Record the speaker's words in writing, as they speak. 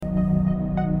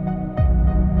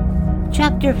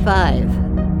Chapter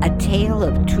 5, A Tale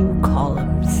of Two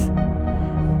Columns.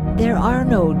 There are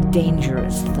no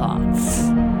dangerous thoughts.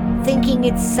 Thinking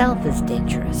itself is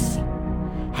dangerous.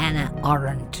 Hannah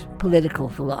Arendt, political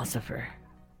philosopher.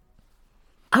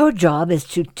 Our job is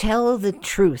to tell the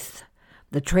truth,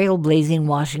 the trailblazing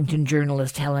Washington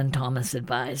journalist Helen Thomas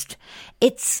advised.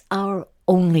 It's our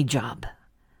only job.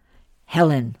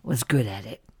 Helen was good at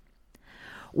it.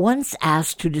 Once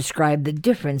asked to describe the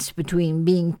difference between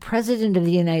being President of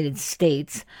the United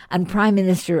States and Prime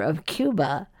Minister of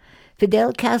Cuba,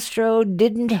 Fidel Castro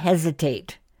didn't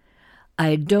hesitate.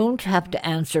 I don't have to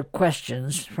answer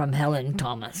questions from Helen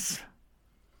Thomas.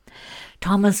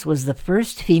 Thomas was the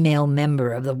first female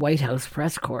member of the White House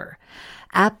press corps,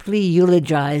 aptly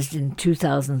eulogized in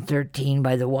 2013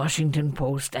 by the Washington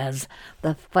Post as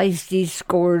the feisty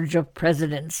scourge of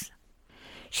presidents.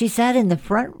 She sat in the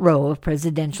front row of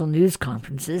presidential news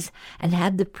conferences and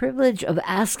had the privilege of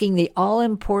asking the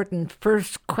all-important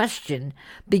first question,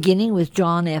 beginning with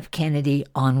John F. Kennedy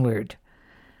onward.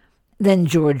 Then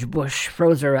George Bush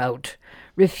froze her out,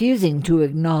 refusing to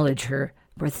acknowledge her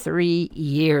for 3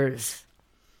 years.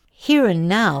 Here and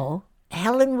now,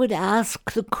 Helen would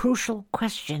ask the crucial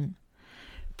question: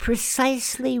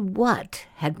 precisely what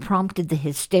had prompted the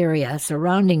hysteria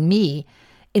surrounding me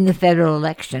in the federal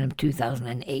election of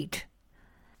 2008?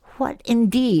 What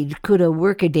indeed could a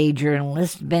workaday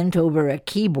journalist bent over a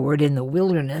keyboard in the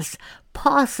wilderness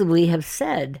possibly have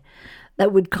said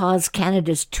that would cause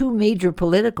Canada's two major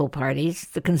political parties,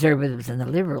 the Conservatives and the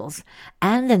Liberals,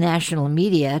 and the national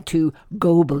media to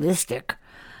go ballistic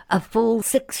a full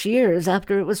 6 years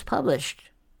after it was published?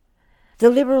 The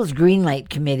Liberals' Greenlight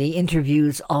Committee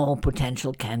interviews all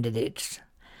potential candidates.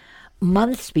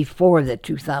 Months before the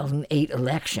 2008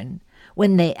 election,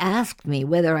 when they asked me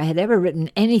whether I had ever written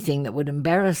anything that would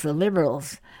embarrass the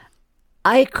Liberals,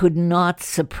 I could not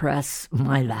suppress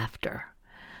my laughter.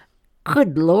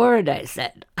 Good Lord, I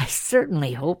said, I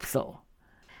certainly hope so.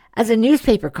 As a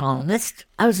newspaper columnist,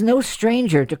 I was no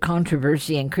stranger to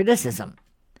controversy and criticism.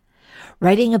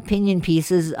 Writing opinion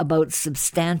pieces about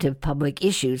substantive public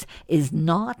issues is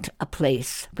not a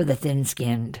place for the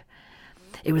thin-skinned.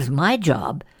 It was my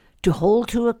job to hold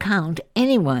to account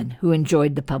anyone who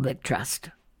enjoyed the public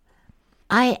trust.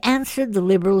 I answered the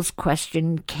Liberals'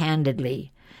 question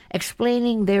candidly,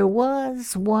 explaining there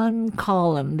was one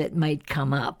column that might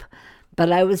come up,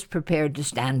 but I was prepared to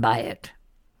stand by it.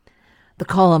 The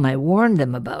column I warned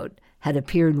them about had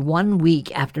appeared 1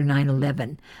 week after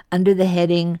 9/11 under the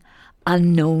heading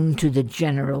Unknown to the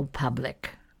General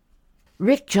Public.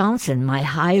 Rick Johnson, my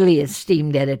highly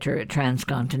esteemed editor at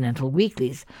Transcontinental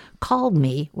Weeklies, called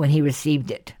me when he received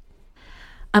it.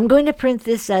 "I'm going to print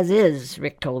this as is,"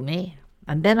 Rick told me,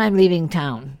 "and then I'm leaving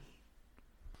town."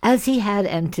 As he had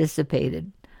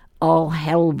anticipated, all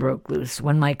hell broke loose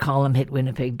when my column hit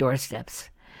Winnipeg doorsteps.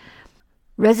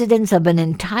 Residents of an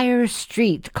entire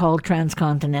street called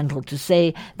Transcontinental to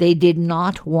say they did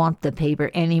not want the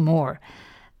paper anymore,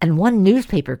 and one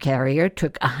newspaper carrier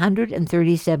took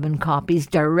 137 copies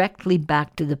directly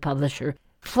back to the publisher,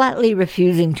 flatly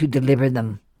refusing to deliver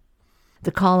them.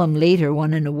 The column later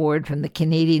won an award from the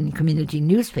Canadian Community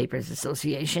Newspapers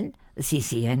Association, the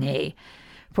CCNA,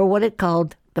 for what it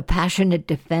called the passionate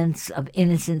defense of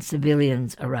innocent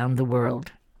civilians around the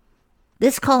world.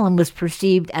 This column was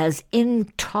perceived as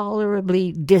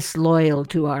intolerably disloyal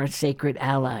to our sacred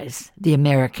allies, the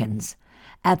Americans,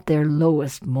 at their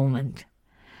lowest moment.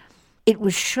 It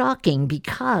was shocking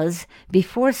because,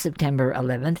 before September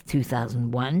 11th,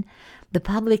 2001, the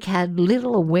public had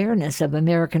little awareness of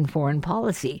American foreign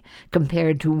policy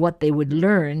compared to what they would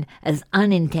learn as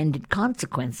unintended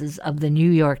consequences of the New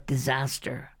York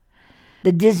disaster.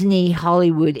 The Disney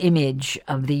Hollywood image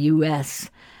of the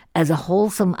U.S. as a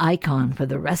wholesome icon for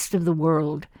the rest of the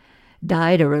world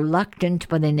died a reluctant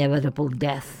but inevitable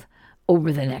death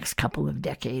over the next couple of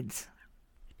decades.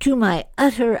 To my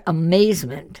utter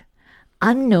amazement,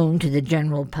 unknown to the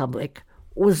general public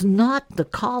was not the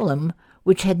column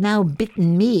which had now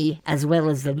bitten me, as well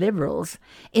as the Liberals,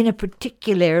 in a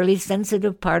particularly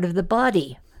sensitive part of the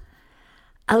body.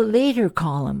 A later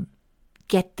column,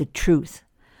 Get the Truth,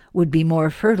 would be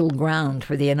more fertile ground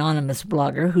for the anonymous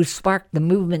blogger who sparked the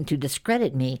movement to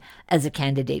discredit me as a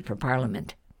candidate for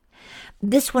Parliament.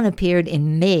 This one appeared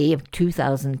in May of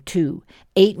 2002,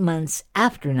 8 months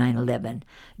after 9/11,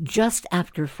 just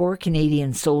after 4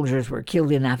 Canadian soldiers were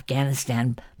killed in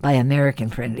Afghanistan by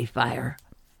American-friendly fire.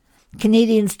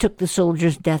 Canadians took the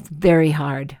soldiers' death very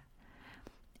hard,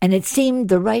 and it seemed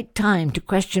the right time to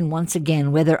question once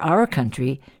again whether our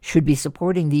country should be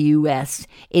supporting the U.S.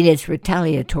 in its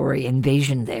retaliatory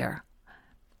invasion there.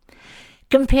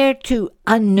 Compared to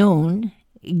Unknown,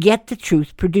 Get the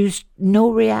Truth produced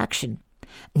no reaction,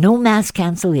 no mass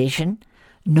cancellation,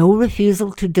 no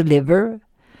refusal to deliver,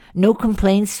 no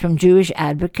complaints from Jewish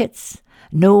advocates,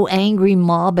 no angry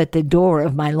mob at the door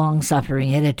of my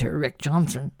long-suffering editor, Rick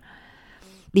Johnson.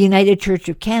 The United Church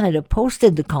of Canada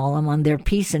posted the column on their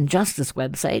Peace and Justice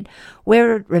website,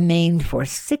 where it remained for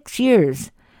 6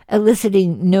 years,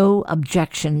 eliciting no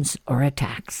objections or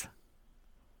attacks.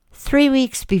 3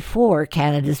 weeks before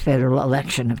Canada's federal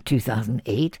election of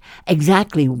 2008,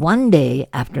 exactly one day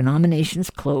after nominations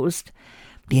closed,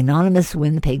 the anonymous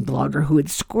Winnipeg blogger who had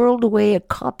squirreled away a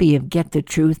copy of Get the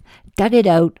Truth dug it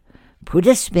out, put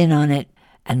a spin on it,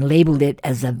 and labeled it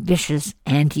as a vicious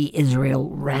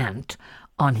anti-Israel rant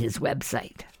on his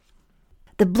website.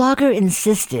 The blogger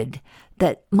insisted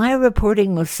that my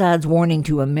reporting Mossad's warning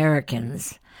to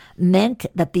Americans meant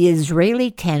that the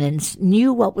Israeli tenants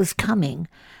knew what was coming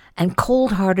and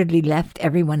cold-heartedly left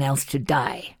everyone else to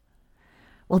die.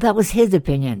 Well, that was his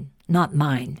opinion, not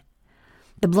mine.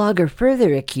 The blogger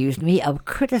further accused me of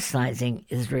criticizing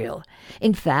Israel.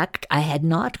 In fact, I had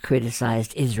not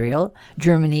criticized Israel,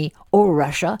 Germany, or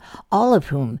Russia, all of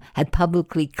whom had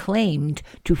publicly claimed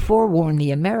to forewarn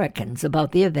the Americans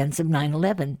about the events of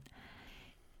 9/11.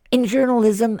 In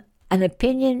journalism, an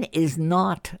opinion is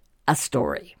not a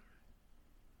story.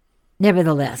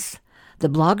 Nevertheless, the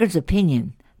blogger's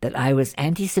opinion that I was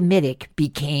anti-Semitic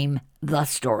became the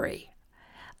story.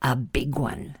 A big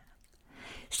one.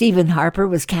 Stephen Harper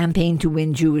was campaigning to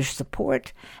win Jewish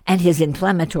support, and his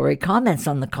inflammatory comments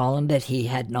on the column that he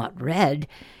had not read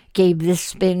gave this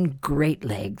spin great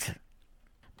legs.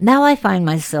 Now I find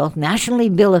myself nationally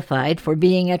vilified for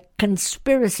being a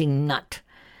conspiracy nut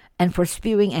and for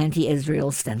spewing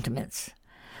anti-Israel sentiments.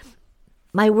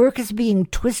 My work is being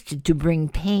twisted to bring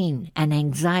pain and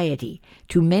anxiety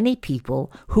to many people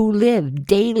who live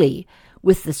daily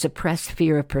with the suppressed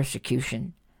fear of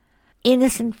persecution.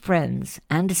 Innocent friends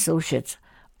and associates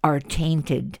are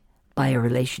tainted by a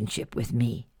relationship with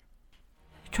me.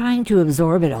 Trying to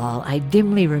absorb it all, I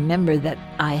dimly remember that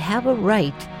I have a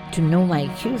right to know my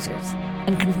accusers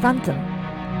and confront them.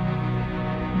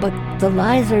 But the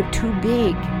lies are too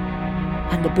big,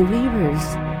 and the believers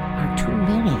are too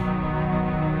many.